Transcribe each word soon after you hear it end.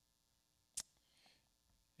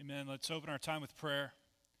Amen. Let's open our time with prayer.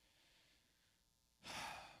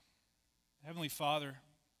 Heavenly Father,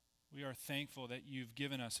 we are thankful that you've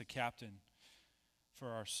given us a captain for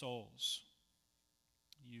our souls.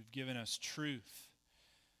 You've given us truth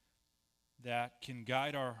that can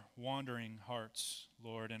guide our wandering hearts,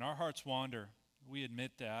 Lord. And our hearts wander. We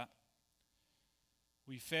admit that.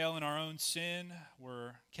 We fail in our own sin.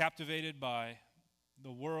 We're captivated by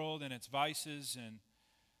the world and its vices. And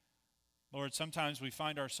Lord, sometimes we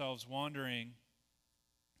find ourselves wandering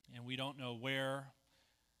and we don't know where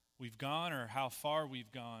we've gone or how far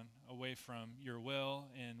we've gone away from your will.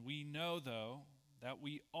 And we know, though, that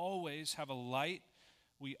we always have a light.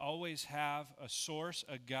 We always have a source,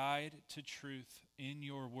 a guide to truth in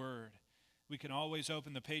your word. We can always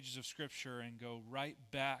open the pages of Scripture and go right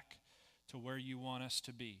back to where you want us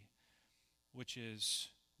to be, which is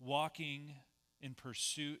walking in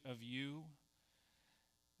pursuit of you.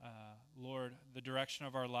 Lord, the direction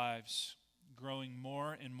of our lives, growing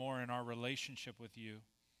more and more in our relationship with you,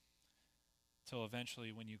 till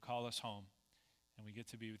eventually when you call us home and we get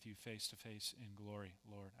to be with you face to face in glory,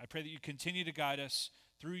 Lord. I pray that you continue to guide us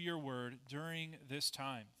through your word during this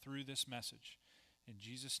time, through this message. In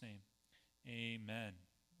Jesus' name, amen.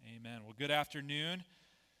 Amen. Well, good afternoon,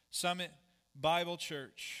 Summit Bible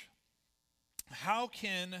Church.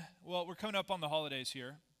 We're coming up on the holidays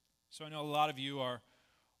here, so I know a lot of you are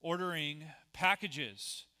ordering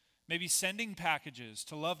packages, maybe sending packages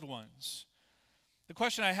to loved ones. The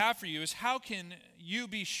question I have for you is, how can you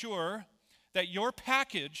be sure that your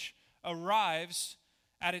package arrives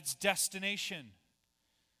at its destination?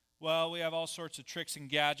 Well, we have all sorts of tricks and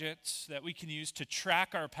gadgets that we can use to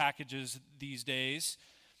track our packages these days.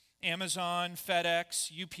 Amazon,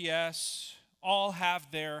 FedEx, UPS, all have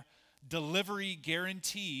their delivery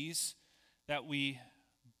guarantees that we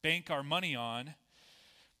bank our money on.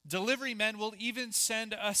 Delivery men will even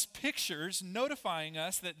send us pictures notifying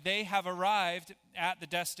us that they have arrived at the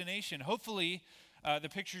destination. Hopefully, the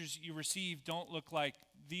pictures you receive don't look like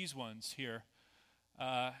these ones here.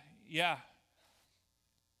 Yeah.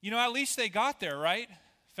 You know, at least they got there, right?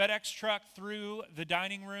 FedEx truck through the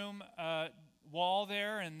dining room wall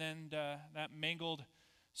there, and then that mangled,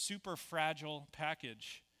 super fragile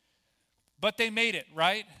package. But they made it,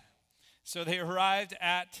 right? So they arrived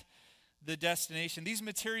at the destination. These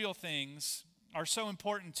material things are so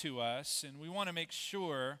important to us, and we want to make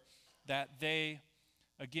sure that they,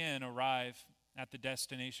 again, arrive at the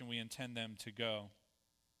destination we intend them to go.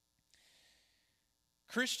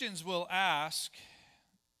 Christians will ask,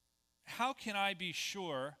 how can I be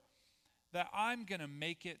sure that I'm going to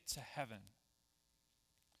make it to heaven?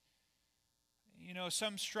 You know,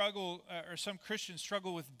 some Christians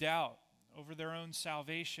struggle with doubt over their own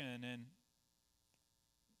salvation and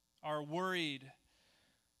are worried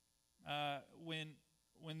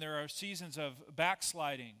when there are seasons of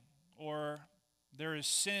backsliding or there is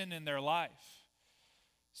sin in their life,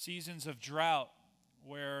 seasons of drought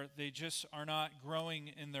where they just are not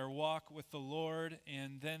growing in their walk with the Lord,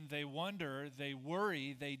 and then they wonder, they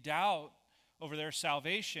worry, they doubt over their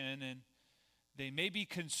salvation, and they may be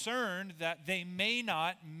concerned that they may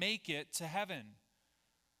not make it to heaven.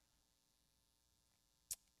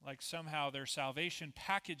 Like somehow their salvation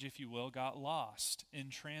package, if you will, got lost in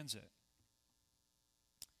transit.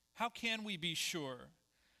 How can we be sure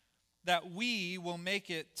that we will make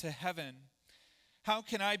it to heaven? How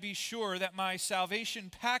can I be sure that my salvation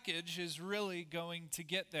package is really going to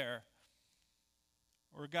get there?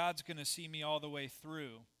 Or God's going to see me all the way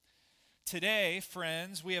through? Today,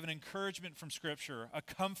 friends, we have an encouragement from Scripture, a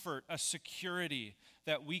comfort, a security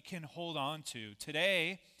that we can hold on to.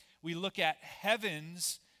 Today, we look at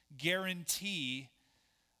heaven's guarantee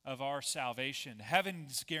of our salvation.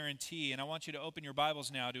 Heaven's guarantee. And I want you to open your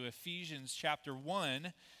Bibles now to Ephesians chapter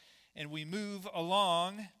 1. And we move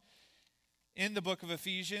along in the book of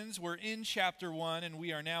Ephesians. We're in chapter 1 and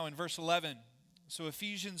we are now in verse 11. So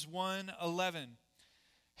Ephesians 1:11.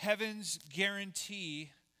 Heaven's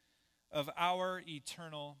guarantee of our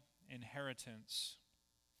eternal inheritance.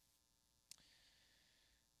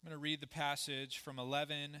 I'm going to read the passage from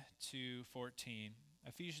 11 to 14.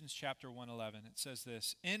 Ephesians chapter 1:11. It says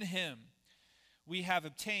this: In him we have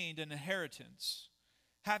obtained an inheritance,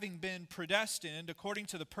 having been predestined according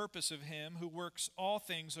to the purpose of him who works all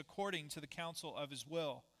things according to the counsel of his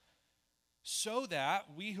will, so that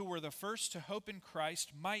we who were the first to hope in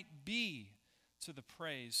Christ might be to the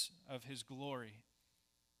praise of his glory.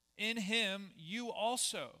 In him you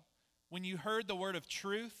also, when you heard the word of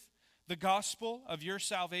truth, the gospel of your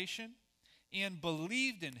salvation, and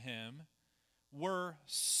believed in him, were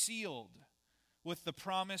sealed with the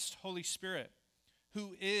promised Holy Spirit,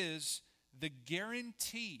 who is the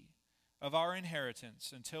guarantee of our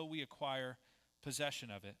inheritance until we acquire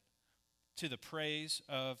possession of it, to the praise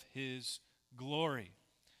of his glory.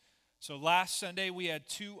 So last Sunday we had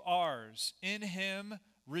 2 R's. In him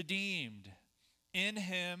redeemed. In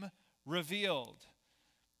him revealed.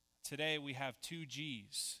 Today we have 2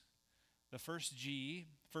 G's. The first G,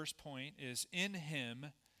 first point, is in him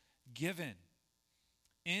given.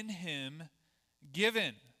 In him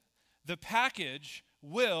given. The package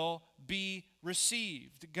will be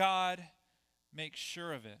received. God makes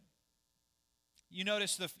sure of it. You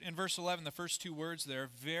notice in verse 11, the first 2 words there,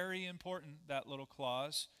 very important, that little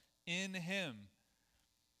clause, in him.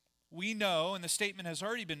 We know, and the statement has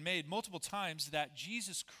already been made multiple times, that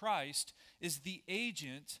Jesus Christ is the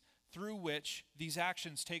agent through which these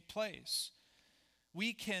actions take place.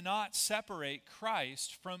 We cannot separate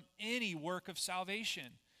Christ from any work of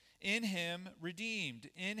salvation. In him redeemed,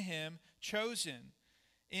 in him chosen,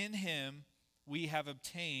 in him we have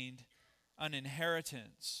obtained an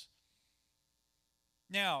inheritance.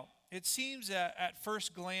 Now, it seems that at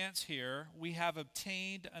first glance here, we have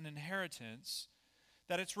obtained an inheritance,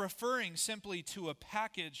 that it's referring simply to a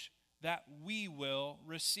package that we will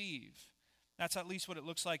receive. That's at least what it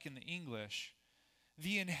looks like in the English.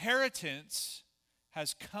 The inheritance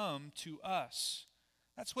has come to us.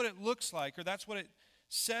 That's what it looks like, or that's what it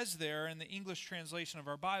says there in the English translation of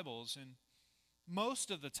our Bibles. And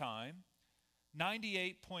most of the time,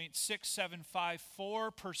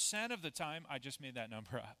 98.6754% of the time, I just made that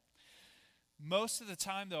number up. Most of the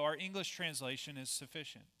time, though, our English translation is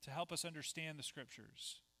sufficient to help us understand the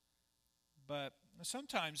Scriptures. But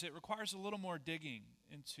sometimes it requires a little more digging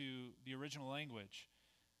into the original language.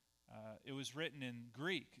 It was written in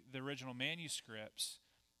Greek, the original manuscripts.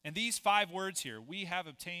 And these 5 words here, we have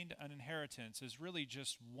obtained an inheritance, is really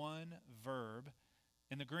just one verb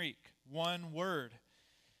in the Greek, one word.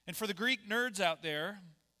 And for the Greek nerds out there,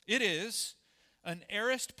 it is an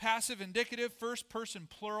aorist passive indicative first person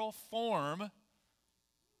plural form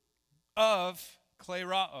of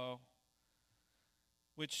klerao,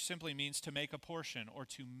 which simply means to make a portion or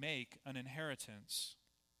to make an inheritance.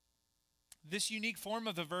 This unique form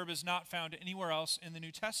of the verb is not found anywhere else in the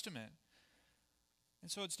New Testament. And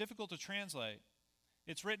so it's difficult to translate.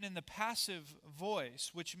 It's written in the passive voice,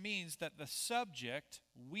 which means that the subject,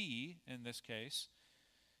 we in this case,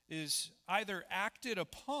 is either acted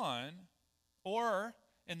upon or,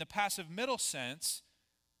 in the passive middle sense,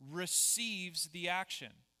 receives the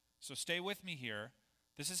action. So stay with me here.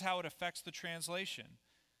 This is how it affects the translation.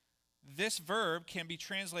 This verb can be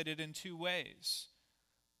translated in 2 ways.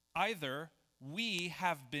 Either we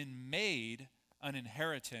have been made an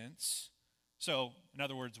inheritance, so in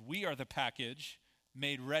other words, we are the package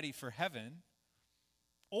made ready for heaven,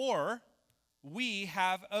 or we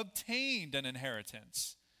have obtained an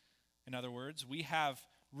inheritance. In other words, we have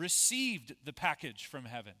received the package from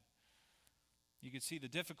heaven. You can see the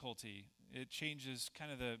difficulty. It changes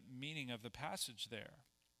kind of the meaning of the passage there.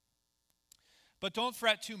 But don't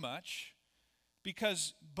fret too much,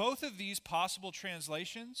 because both of these possible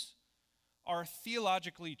translations are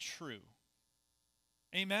theologically true.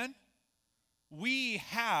 Amen? We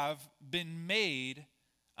have been made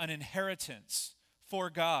an inheritance for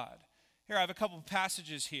God. Here, I have a couple of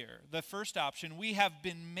passages here. The first option, we have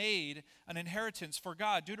been made an inheritance for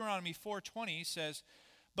God. Deuteronomy 4:20 says,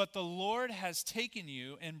 "But the Lord has taken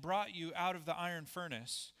you and brought you out of the iron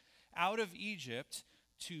furnace, out of Egypt,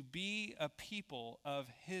 to be a people of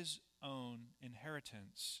his own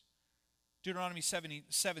inheritance." Deuteronomy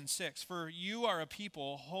 7:6, "For you are a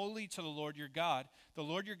people holy to the Lord your God. The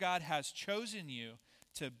Lord your God has chosen you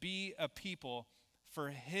to be a people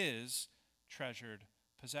for his treasured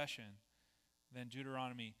possession." Then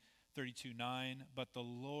Deuteronomy 32:9, "But the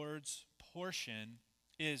Lord's portion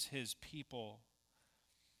is his people."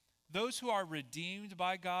 Those who are redeemed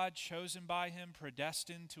by God, chosen by him,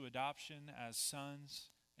 predestined to adoption as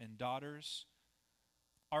sons and daughters,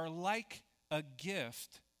 are like a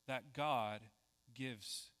gift that God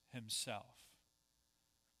gives himself.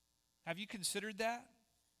 Have you considered that?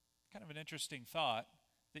 Kind of an interesting thought,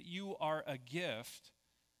 that you are a gift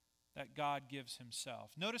that God gives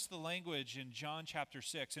himself. Notice the language in John chapter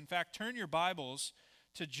 6. In fact, turn your Bibles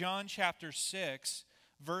to John chapter 6,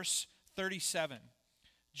 verse 37.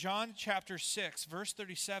 John chapter 6, verse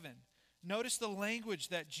 37. Notice the language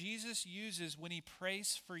that Jesus uses when he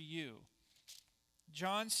prays for you.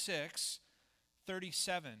 John 6,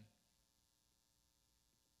 37.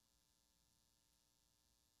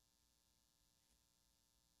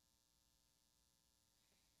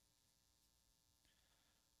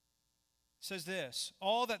 It says this,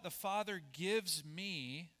 "All that the Father gives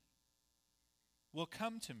me will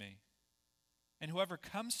come to me, and whoever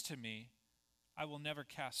comes to me, I will never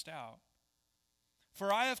cast out.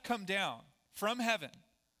 For I have come down from heaven,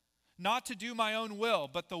 not to do my own will,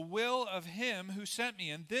 but the will of him who sent me.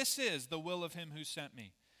 And this is the will of him who sent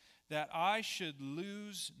me, that I should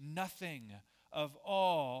lose nothing of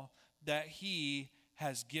all that he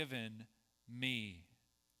has given me,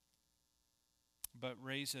 but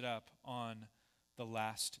raise it up on the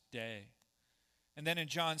last day. And then in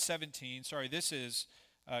John 17, this is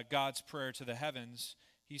God's prayer to the heavens.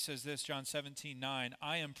 He says this, John 17:9,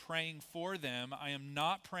 I am praying for them. I am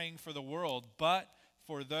not praying for the world, but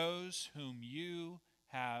for those whom you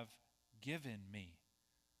have given me.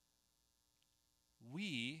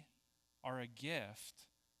 We are a gift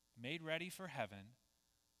made ready for heaven,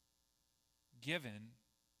 given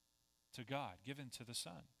to God, given to the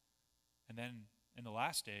Son. And then in the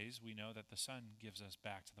last days, we know that the Son gives us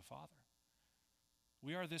back to the Father.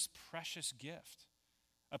 We are this precious gift,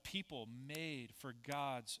 a people made for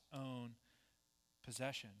God's own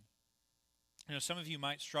possession. You know, some of you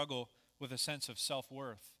might struggle with a sense of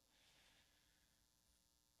self-worth.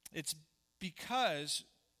 It's because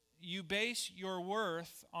you base your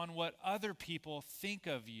worth on what other people think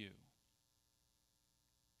of you.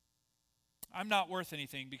 I'm not worth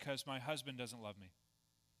anything because my husband doesn't love me.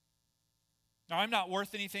 Now, I'm not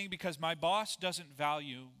worth anything because my boss doesn't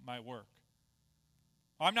value my work.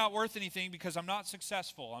 I'm not worth anything because I'm not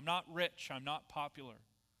successful, I'm not rich, I'm not popular.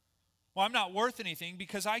 Well, I'm not worth anything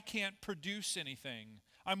because I can't produce anything.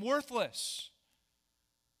 I'm worthless.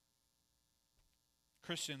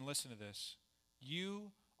 Christian, listen to this.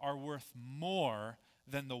 You are worth more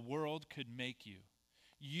than the world could make you.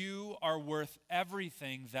 You are worth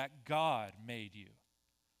everything that God made you.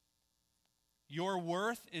 Your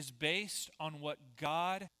worth is based on what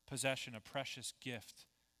God possession, a precious gift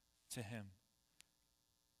to him.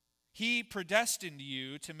 He predestined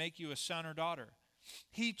you to make you a son or daughter.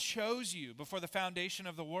 He chose you before the foundation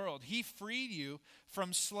of the world. He freed you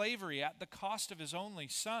from slavery at the cost of his only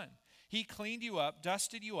Son. He cleaned you up,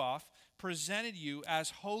 dusted you off, presented you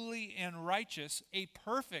as holy and righteous, a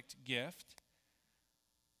perfect gift.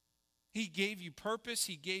 He gave you purpose,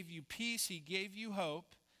 he gave you peace, he gave you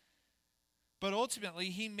hope. But ultimately,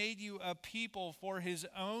 he made you a people for his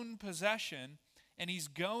own possession, and he's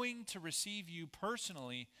going to receive you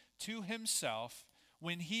personally to himself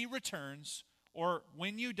when he returns or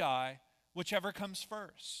when you die, whichever comes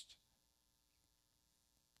first.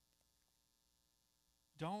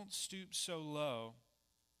 Don't stoop so low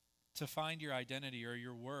to find your identity or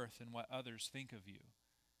your worth in what others think of you.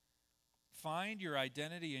 Find your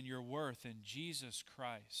identity and your worth in Jesus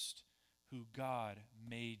Christ, who God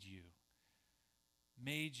made you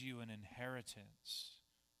an inheritance.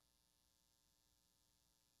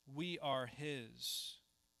 We are his.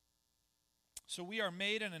 So we are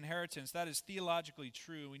made an inheritance. That is theologically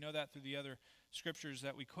true. We know that through the other scriptures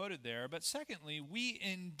that we quoted there. But secondly, we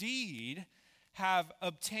indeed have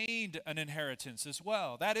obtained an inheritance as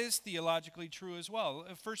well. That is theologically true as well.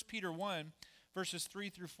 1 Peter 1, verses 3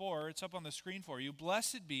 through 4, it's up on the screen for you.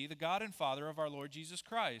 Blessed be the God and Father of our Lord Jesus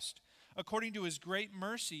Christ. According to his great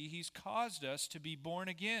mercy, he's caused us to be born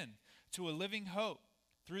again to a living hope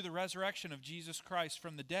through the resurrection of Jesus Christ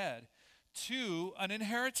from the dead, to an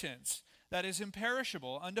inheritance that is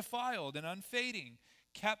imperishable, undefiled, and unfading,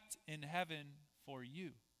 kept in heaven for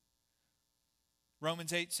you.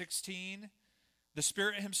 Romans 8:16, the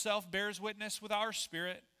Spirit himself bears witness with our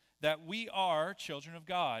spirit that we are children of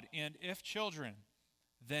God, and if children,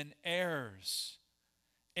 then heirs,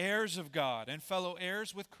 heirs of God, and fellow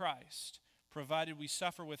heirs with Christ, provided we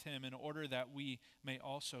suffer with him in order that we may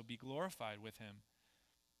also be glorified with him.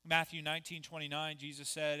 Matthew 19:29, Jesus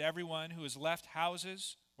said, everyone who has left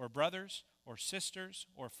houses or brothers or sisters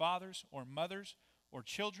or fathers or mothers or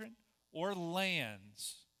children or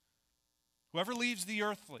lands, whoever leaves the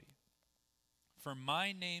earthly for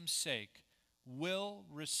my name's sake will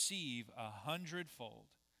receive 100-fold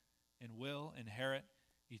and will inherit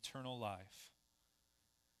eternal life.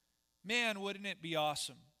 Man, wouldn't it be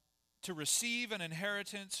awesome to receive an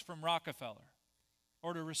inheritance from Rockefeller,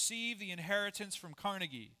 or to receive the inheritance from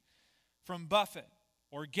Carnegie, from Buffett,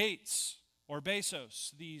 or Gates, or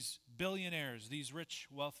Bezos, these billionaires, these rich,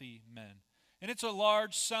 wealthy men. And it's a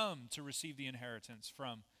large sum to receive the inheritance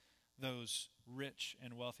from those rich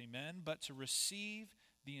and wealthy men, but to receive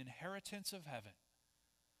the inheritance of heaven,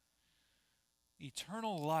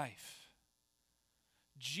 eternal life,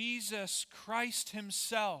 Jesus Christ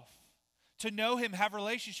himself, to know him, have a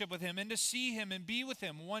relationship with him, and to see him and be with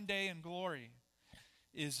him one day in glory,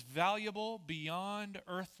 is valuable beyond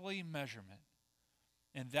earthly measurement.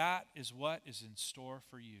 And that is what is in store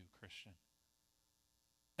for you, Christian.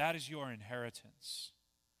 That is your inheritance.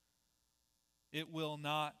 It will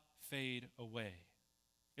not fade away.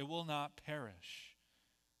 It will not perish.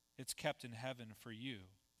 It's kept in heaven for you.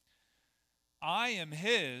 I am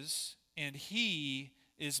his, and he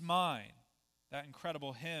is mine. That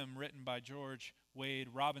incredible hymn written by George Wade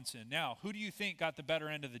Robinson. Now, who do you think got the better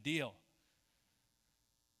end of the deal?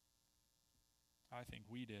 I think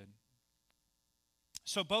we did.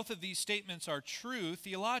 So both of these statements are true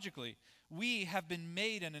theologically. We have been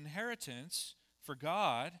made an inheritance for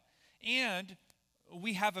God, and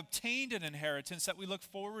we have obtained an inheritance that we look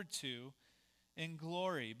forward to in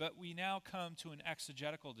glory. But we now come to an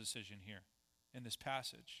exegetical decision here in this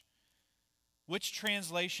passage. Which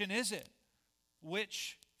translation is it?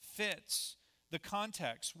 Which fits the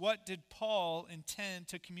context? What did Paul intend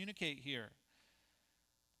to communicate here?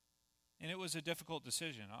 And it was a difficult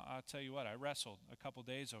decision. I'll tell you what, I wrestled a couple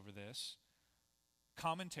days over this.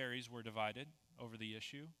 Commentaries were divided over the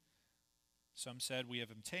issue. Some said we have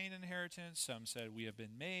obtained inheritance. Some said we have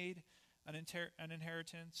been made an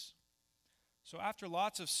inheritance. So after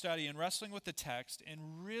lots of study and wrestling with the text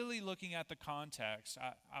and really looking at the context,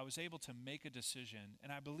 I was able to make a decision.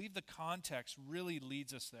 And I believe the context really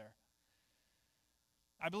leads us there.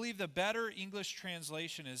 I believe the better English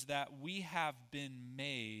translation is that we have been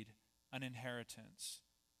made an inheritance.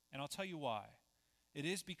 And I'll tell you why. It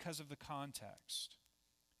is because of the context.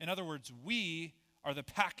 In other words, we are the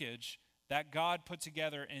package that God put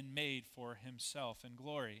together and made for himself in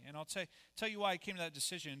glory. And I'll tell you why I came to that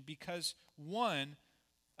decision, because one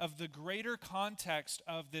of the greater context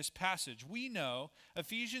of this passage, we know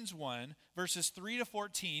Ephesians 1, verses 3 to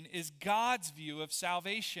 14, is God's view of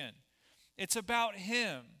salvation. It's about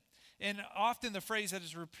him. And often the phrase that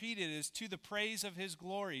is repeated is to the praise of his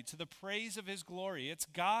glory, to the praise of his glory. It's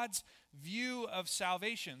God's view of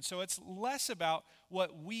salvation. So it's less about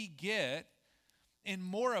what we get and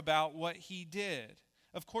more about what he did.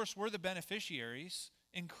 Of course, we're the beneficiaries.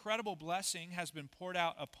 Incredible blessing has been poured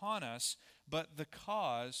out upon us, but the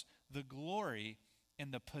cause, the glory,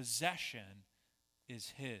 and the possession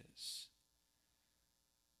is his.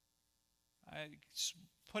 I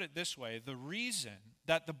put it this way, the reason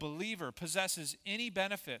that the believer possesses any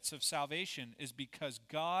benefits of salvation is because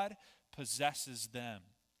God possesses them.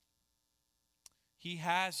 He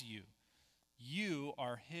has you. You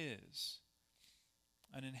are his.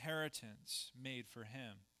 An inheritance made for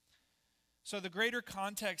him. So the greater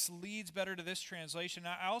context leads better to this translation.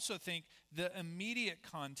 I also think the immediate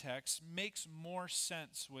context makes more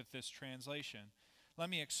sense with this translation. Let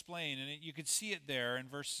me explain, and you can see it there in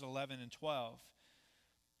verses 11 and 12.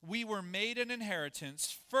 We were made an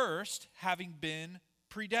inheritance first, having been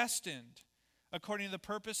predestined, according to the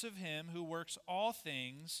purpose of him who works all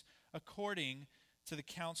things according to the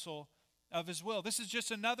counsel of his will. This is just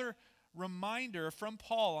another reminder from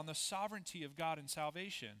Paul on the sovereignty of God in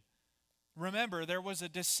salvation. Remember, there was a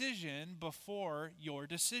decision before your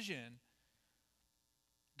decision.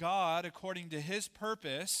 God, according to his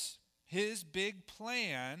purpose, his big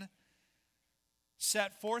plan,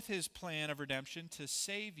 set forth his plan of redemption to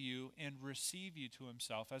save you and receive you to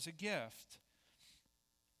himself as a gift.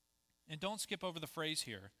 And don't skip over the phrase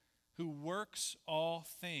here, who works all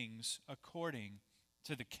things according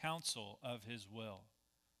to the counsel of his will.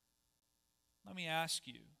 Let me ask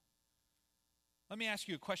you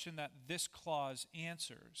a question that this clause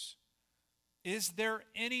answers. Is there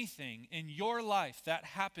anything in your life that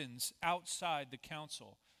happens outside the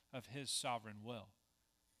counsel of his sovereign will?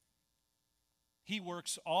 He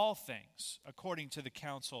works all things according to the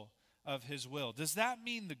counsel of his will. Does that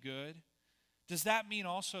mean the good? Does that mean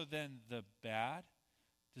also then the bad?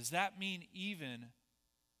 Does that mean even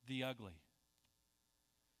the ugly?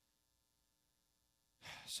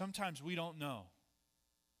 Sometimes we don't know.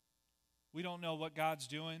 We don't know what God's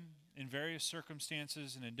doing in various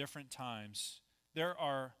circumstances and in different times. There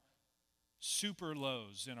are super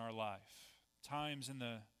lows in our life, times in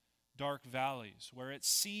the dark valleys where it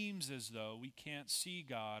seems as though we can't see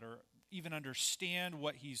God or even understand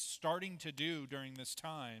what he's starting to do during this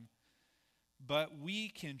time. But we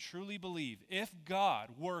can truly believe if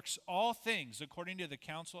God works all things according to the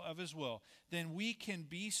counsel of his will, then we can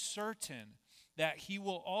be certain that he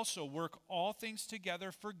will also work all things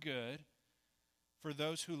together for good for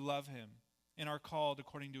those who love him and are called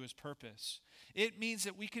according to his purpose. It means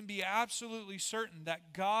that we can be absolutely certain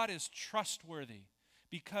that God is trustworthy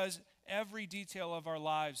because every detail of our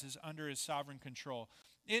lives is under his sovereign control.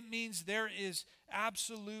 It means there is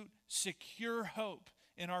absolute secure hope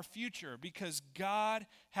in our future because God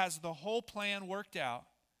has the whole plan worked out,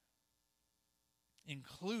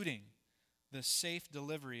 including the safe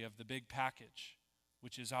delivery of the big package,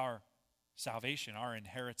 which is our salvation, our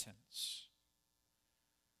inheritance,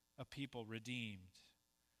 a people redeemed.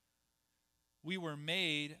 We were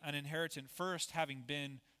made an inheritance first, having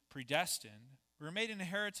been predestined. We were made an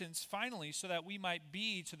inheritance finally so that we might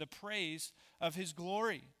be to the praise of his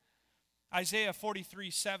glory. Isaiah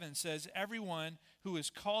 43:7 says, "Everyone who is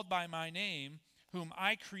called by my name, whom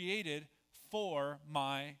I created for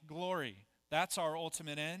my glory." That's our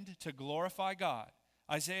ultimate end, to glorify God.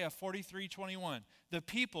 Isaiah 43:21, "The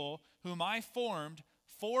people whom I formed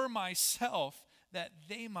for myself, that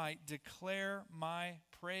they might declare my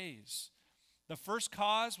praise." The first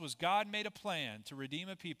cause was God made a plan to redeem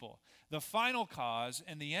a people. The final cause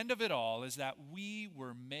and the end of it all is that we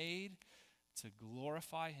were made to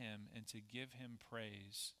glorify him and to give him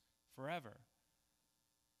praise forever.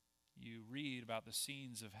 You read about the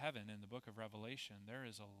scenes of heaven in the book of Revelation. There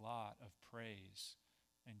is a lot of praise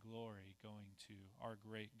and glory going to our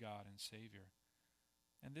great God and Savior.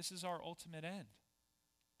 And this is our ultimate end.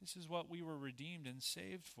 This is what we were redeemed and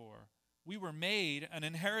saved for. We were made an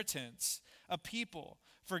inheritance, a people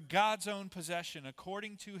for God's own possession,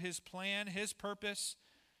 according to his plan, his purpose,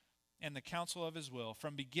 and the counsel of his will.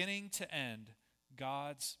 From beginning to end,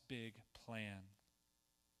 God's big plan.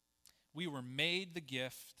 We were made the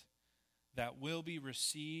gift that will be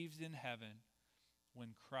received in heaven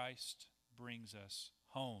when Christ brings us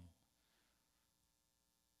home.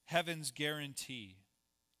 Heaven's guarantee.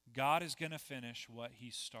 God is going to finish what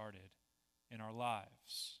he started in our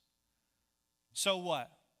lives. So what?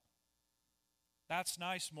 That's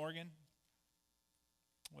nice, Morgan.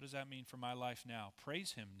 What does that mean for my life now?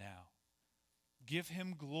 Praise him now. Give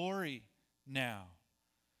him glory now.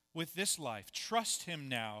 With this life, trust him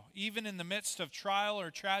now, even in the midst of trial or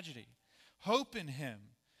tragedy. Hope in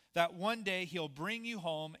him that one day he'll bring you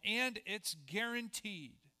home, and it's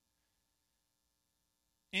guaranteed.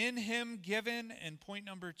 In him given, and point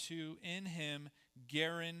number 2, in him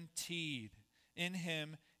guaranteed. In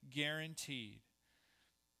him guaranteed.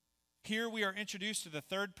 Here we are introduced to the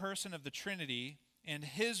third person of the Trinity and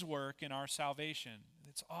his work in our salvation.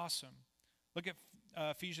 It's awesome. Look at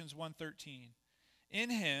Ephesians 1:13. In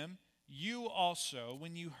him you also,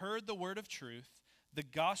 when you heard the word of truth, the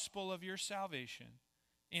gospel of your salvation,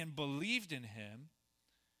 and believed in him,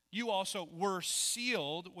 you also were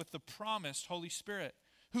sealed with the promised Holy Spirit,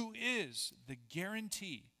 who is the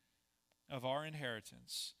guarantee of our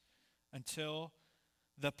inheritance until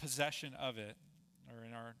the possession of it, or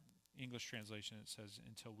in our English translation it says,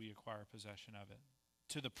 until we acquire possession of it,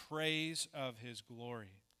 to the praise of his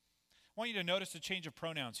glory. I want you to notice the change of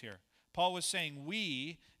pronouns here. Paul was saying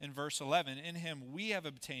we in verse 11. In him we have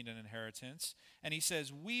obtained an inheritance. And he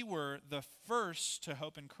says we were the first to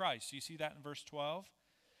hope in Christ. You see that in verse 12?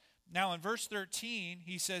 Now in verse 13,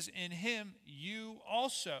 he says, in him you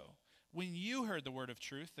also, when you heard the word of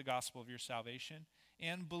truth, the gospel of your salvation,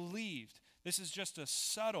 and believed. This is just a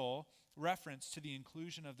subtle reference to the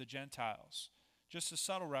inclusion of the Gentiles. Just a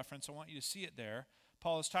subtle reference. I want you to see it there.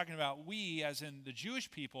 Paul is talking about we, as in the Jewish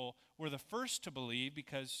people, were the first to believe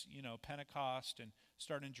because, Pentecost and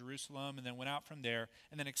started in Jerusalem and then went out from there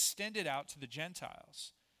and then extended out to the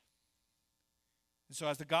Gentiles. And so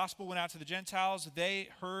as the gospel went out to the Gentiles, they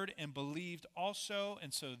heard and believed also,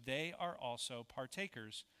 and so they are also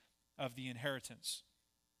partakers of the inheritance.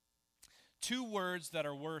 Two words that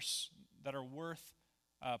are worth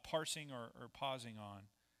parsing or pausing on.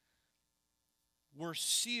 We're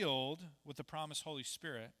sealed with the promised Holy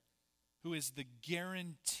Spirit, who is the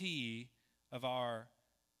guarantee of our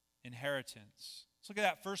inheritance. Let's look at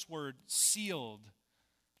that first word, sealed.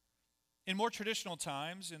 In more traditional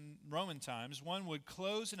times, in Roman times, one would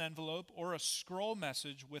close an envelope or a scroll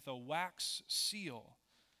message with a wax seal.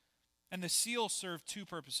 And the seal served two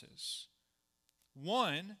purposes.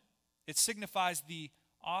 One, it signifies the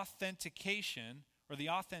authentication or the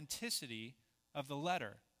authenticity of the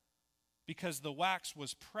letter, because the wax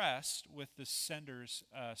was pressed with the sender's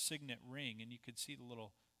signet ring, and you could see the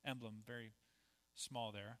little emblem very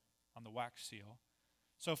small there on the wax seal.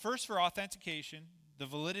 So first, for authentication, the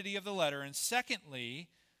validity of the letter, and secondly,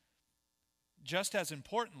 just as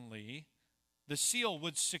importantly, the seal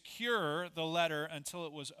would secure the letter until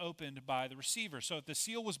it was opened by the receiver. So if the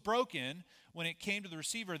seal was broken, when it came to the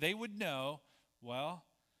receiver, they would know,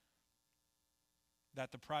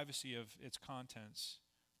 that the privacy of its contents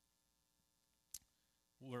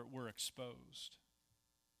were exposed.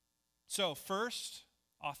 So first,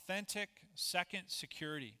 authentic. Second,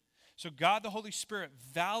 security. So God the Holy Spirit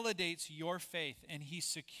validates your faith and he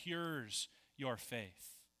secures your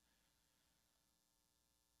faith.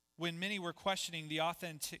 When many were questioning the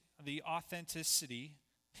authenticity,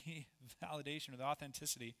 the validation or the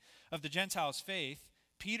authenticity of the Gentiles' faith,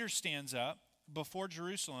 Peter stands up before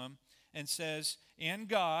Jerusalem and says, "And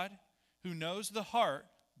God, who knows the heart,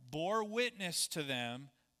 bore witness to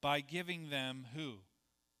them by giving them" who?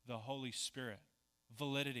 The Holy Spirit.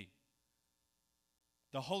 Validity.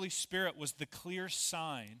 The Holy Spirit was the clear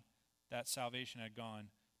sign that salvation had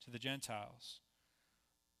gone to the Gentiles.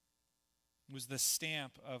 It was the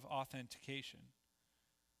stamp of authentication.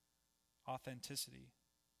 Authenticity.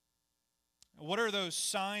 What are those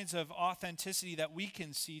signs of authenticity that we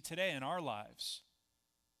can see today in our lives?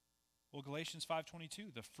 Well, Galatians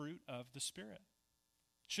 5:22, the fruit of the Spirit,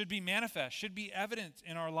 should be manifest, should be evident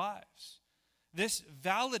in our lives. This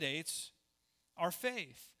validates our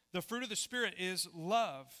faith. The fruit of the Spirit is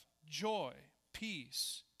love, joy,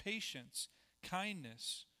 peace, patience,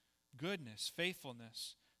 kindness, goodness,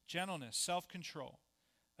 faithfulness, gentleness, self-control.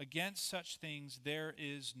 Against such things there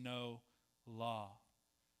is no law.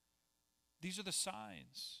 These are the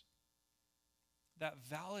signs that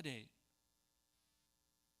validate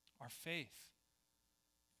our faith.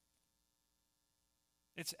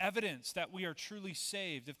 It's evidence that we are truly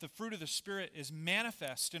saved if the fruit of the Spirit is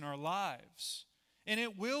manifest in our lives. And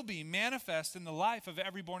it will be manifest in the life of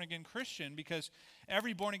every born-again Christian, because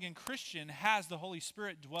every born-again Christian has the Holy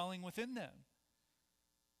Spirit dwelling within them.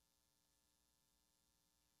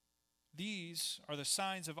 These are the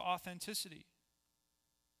signs of authenticity,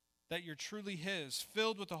 that you're truly His,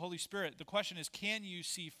 filled with the Holy Spirit. The question is, can you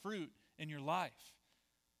see fruit in your life?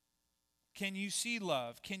 Can you see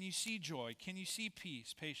love? Can you see joy? Can you see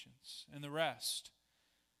peace, patience, and the rest?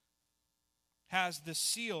 Has the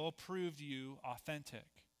seal proved you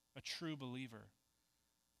authentic, a true believer?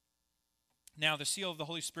 Now, the seal of the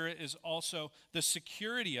Holy Spirit is also the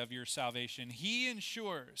security of your salvation. He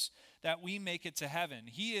ensures that we make it to heaven.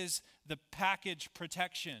 He is the package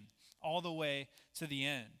protection all the way to the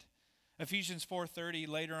end. Ephesians 4:30,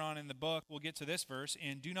 later on in the book, we'll get to this verse,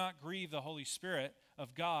 "And do not grieve the Holy Spirit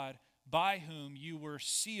of God, by whom you were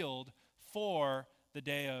sealed for the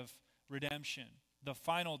day of redemption," the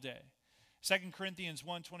final day. 2 Corinthians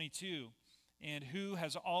 1:22, "And who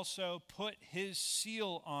has also put His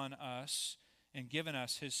seal on us and given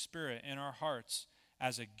us His Spirit in our hearts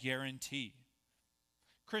as a guarantee."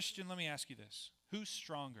 Christian, let me ask you this. Who's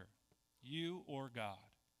stronger, you or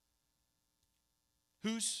God?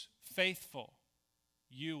 Who's faithful,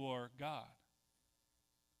 you or God?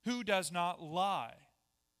 Who does not lie,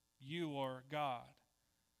 you or God?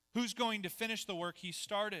 Who's going to finish the work He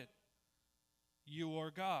started, you or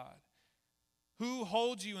God? Who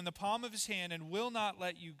holds you in the palm of His hand and will not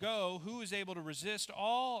let you go? Who is able to resist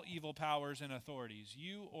all evil powers and authorities,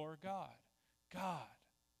 you or God? God.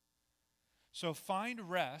 So find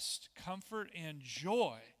rest, comfort, and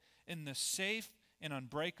joy in the safe and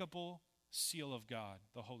unbreakable seal of God,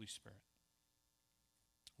 the Holy Spirit.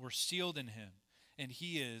 We're sealed in Him, and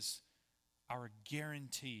He is our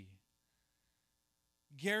guarantee.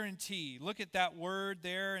 Guarantee. Look at that word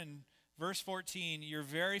there in verse 14. You're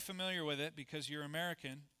very familiar with it because you're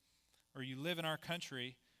American or you live in our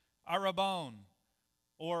country. Arabon,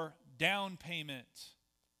 or down payment.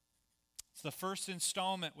 It's the first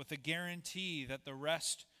installment with a guarantee that the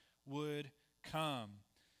rest would come.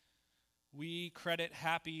 We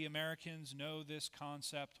credit-happy Americans know this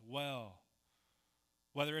concept well.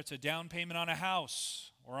 Whether it's a down payment on a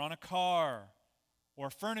house or on a car or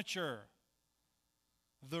furniture,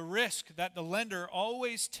 the risk that the lender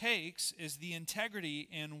always takes is the integrity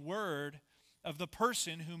and word of the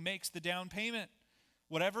person who makes the down payment.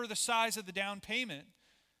 Whatever the size of the down payment,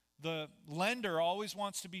 the lender always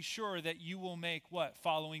wants to be sure that you will make what?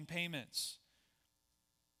 Following payments.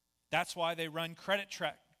 That's why they run credit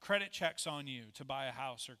checks on you to buy a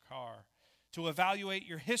house or car, to evaluate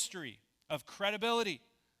your history of credibility.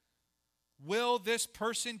 Will this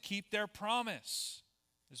person keep their promise,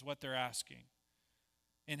 is what they're asking.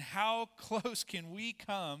 And how close can we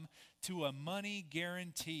come to a money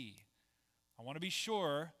guarantee? I want to be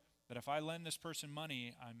sure that if I lend this person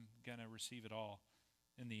money, I'm going to receive it all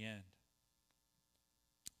in the end.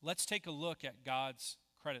 Let's take a look at God's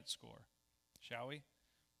credit score, shall we?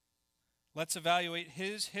 Let's evaluate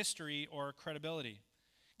His history or credibility.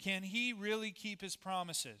 Can He really keep His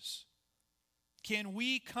promises? Can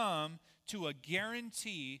we come to a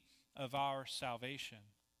guarantee of our salvation?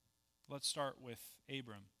 Let's start with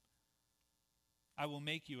Abram. I will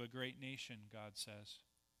make you a great nation, God says.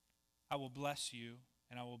 I will bless you,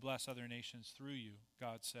 and I will bless other nations through you,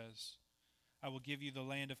 God says. I will give you the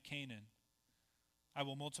land of Canaan. I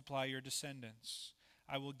will multiply your descendants.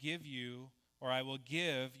 I will give your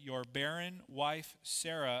barren wife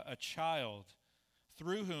Sarah a child,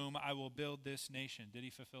 through whom I will build this nation. Did He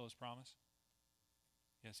fulfill His promise?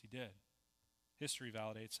 Yes, He did. History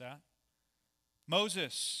validates that.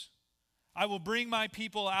 Moses, I will bring my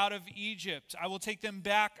people out of Egypt. I will take them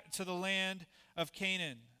back to the land of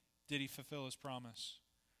Canaan. Did he fulfill his promise?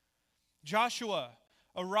 Joshua,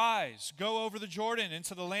 arise, go over the Jordan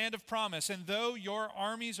into the land of promise, and though your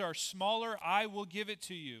armies are smaller, I will give it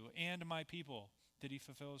to you and my people. Did he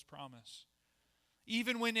fulfill his promise?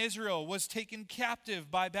 Even when Israel was taken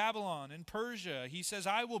captive by Babylon and Persia, he says,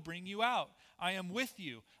 I will bring you out. I am with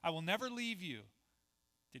you. I will never leave you.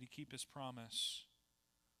 Did he keep his promise?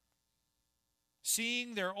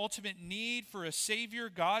 Seeing their ultimate need for a Savior,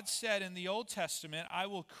 God said in the Old Testament, I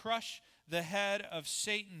will crush the head of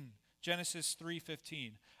Satan. Genesis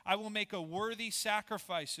 3:15. I will make a worthy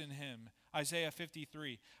sacrifice in him. Isaiah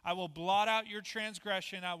 53. I will blot out your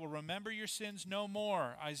transgression. I will remember your sins no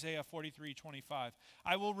more. Isaiah 43:25.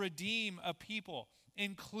 I will redeem a people,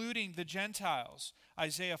 including the Gentiles.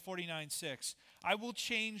 Isaiah 49:6. I will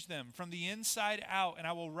change them from the inside out, and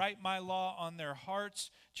I will write my law on their hearts.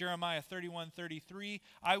 Jeremiah 31:33.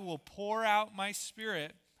 I will pour out my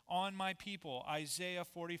spirit on my people. Isaiah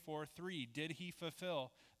 44:3. Did he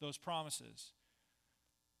fulfill those promises?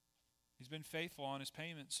 He's been faithful on his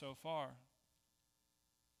payments so far.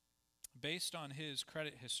 Based on his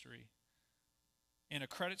credit history and a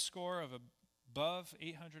credit score of above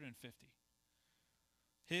 850,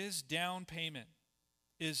 his down payment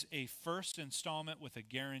is a first installment with a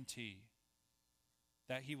guarantee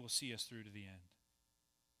that he will see us through to the end.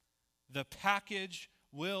 The package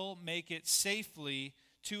will make it safely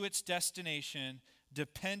to its destination,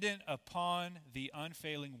 dependent upon the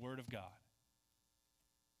unfailing Word of God.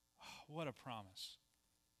 What a promise.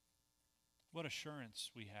 What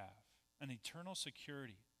assurance we have. An eternal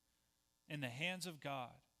security in the hands of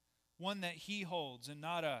God. One that he holds and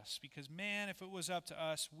not us. Because man, if it was up to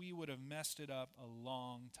us, we would have messed it up a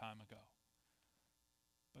long time ago.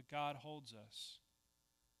 But God holds us.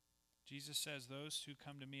 Jesus says, those who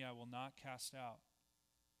come to me I will not cast out.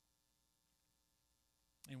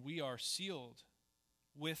 And we are sealed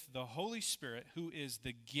with the Holy Spirit, who is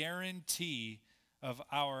the guarantee of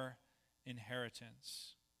our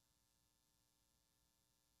inheritance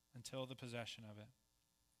until the possession of it.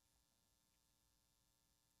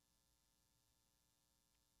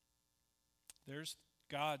 There's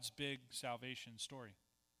God's big salvation story.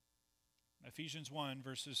 Ephesians 1,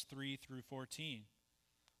 verses 3 through 14.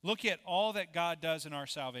 Look at all that God does in our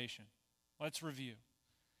salvation. Let's review.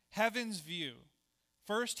 Heaven's view.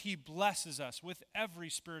 First, he blesses us with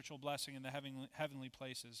every spiritual blessing in the heavenly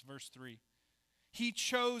places. Verse 3. He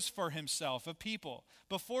chose for himself a people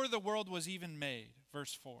before the world was even made.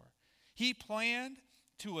 Verse 4. He planned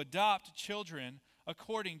to adopt children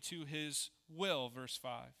according to his will. Verse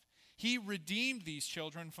 5. He redeemed these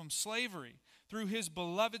children from slavery through his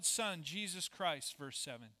beloved Son, Jesus Christ. Verse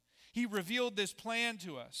 7. He revealed this plan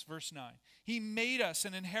to us. Verse 9. He made us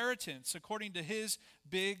an inheritance according to his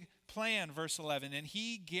big plan. Verse 11. And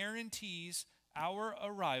he guarantees our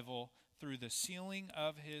arrival through the sealing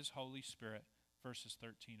of his Holy Spirit. Verses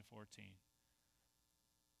 13 to 14.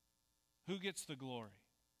 Who gets the glory?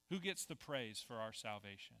 Who gets the praise for our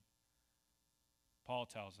salvation? Paul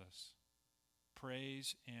tells us,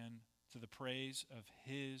 praise and to the praise of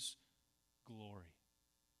his glory.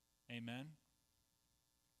 Amen?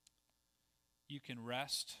 You can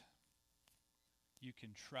rest, you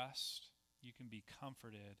can trust, you can be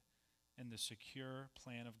comforted in the secure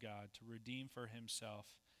plan of God to redeem for himself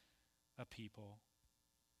a people.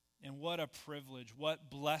 And what a privilege,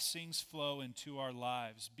 what blessings flow into our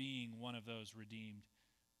lives being one of those redeemed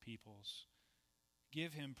peoples.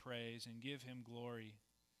 Give him praise and give him glory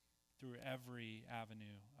through every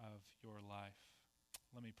avenue of your life.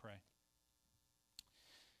 Let me pray.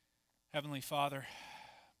 Heavenly Father,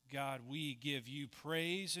 God, we give you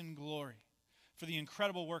praise and glory for the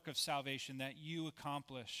incredible work of salvation that you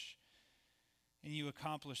accomplish, and you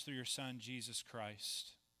accomplish through your Son, Jesus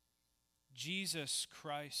Christ. Jesus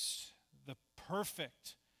Christ, the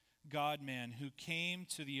perfect God-man who came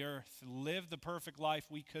to the earth, lived the perfect life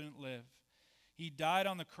we couldn't live. He died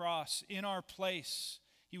on the cross in our place.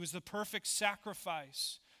 He was the perfect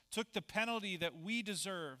sacrifice, took the penalty that we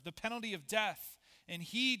deserve, the penalty of death, and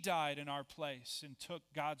he died in our place and took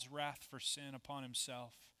God's wrath for sin upon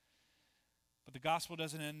himself. But the gospel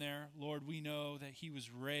doesn't end there. Lord, we know that he was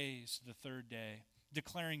raised the third day,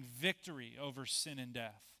 declaring victory over sin and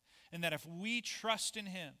death. And that if we trust in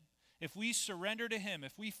him, if we surrender to him,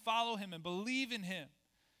 if we follow him and believe in him,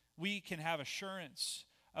 we can have assurance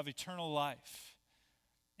of eternal life.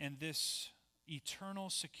 And this eternal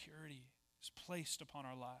security is placed upon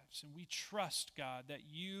our lives. And we trust, God, that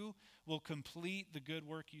you will complete the good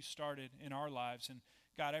work you started in our lives. And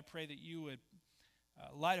God, I pray that you would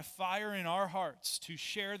light a fire in our hearts to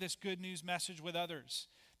share this good news message with others,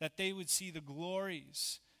 that they would see the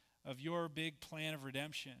glories of your big plan of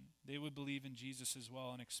redemption. They would believe in Jesus as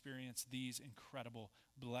well and experience these incredible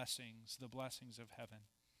blessings, the blessings of heaven.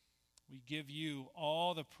 We give you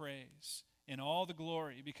all the praise and all the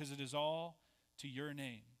glory because it is all to your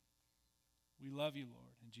name. We love you,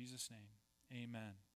 Lord. In Jesus' name, amen.